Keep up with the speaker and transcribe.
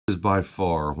is by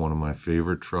far one of my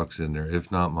favorite trucks in there,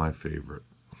 if not my favorite.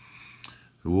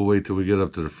 We'll wait till we get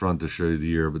up to the front to show you the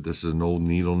year, but this is an old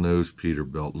needle nose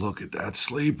Peterbilt. Look at that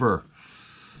sleeper.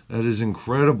 That is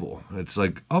incredible. It's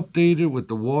like updated with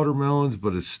the watermelons,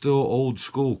 but it's still old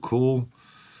school cool.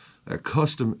 That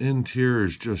custom interior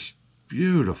is just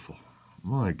beautiful.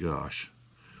 My gosh.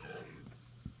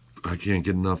 I can't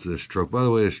get enough of this truck. By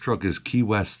the way, this truck is Key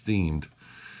West themed.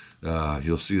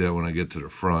 You'll see that when I get to the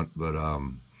front, but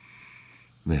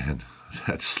man,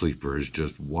 that sleeper is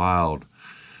just wild.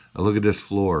 Now look at this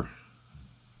floor.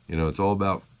 You know, it's all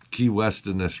about Key West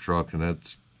in this truck, and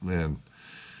that's, man,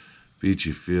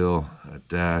 beachy feel, that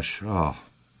dash, oh,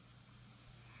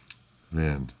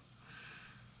 man.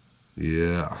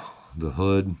 Yeah, the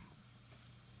hood.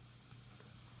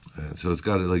 And so it's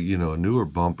got, like, you know, a newer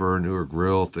bumper, newer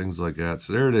grill, things like that.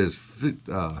 So there it is,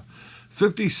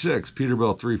 56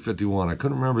 Peterbilt 351. I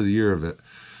couldn't remember the year of it.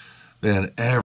 Man,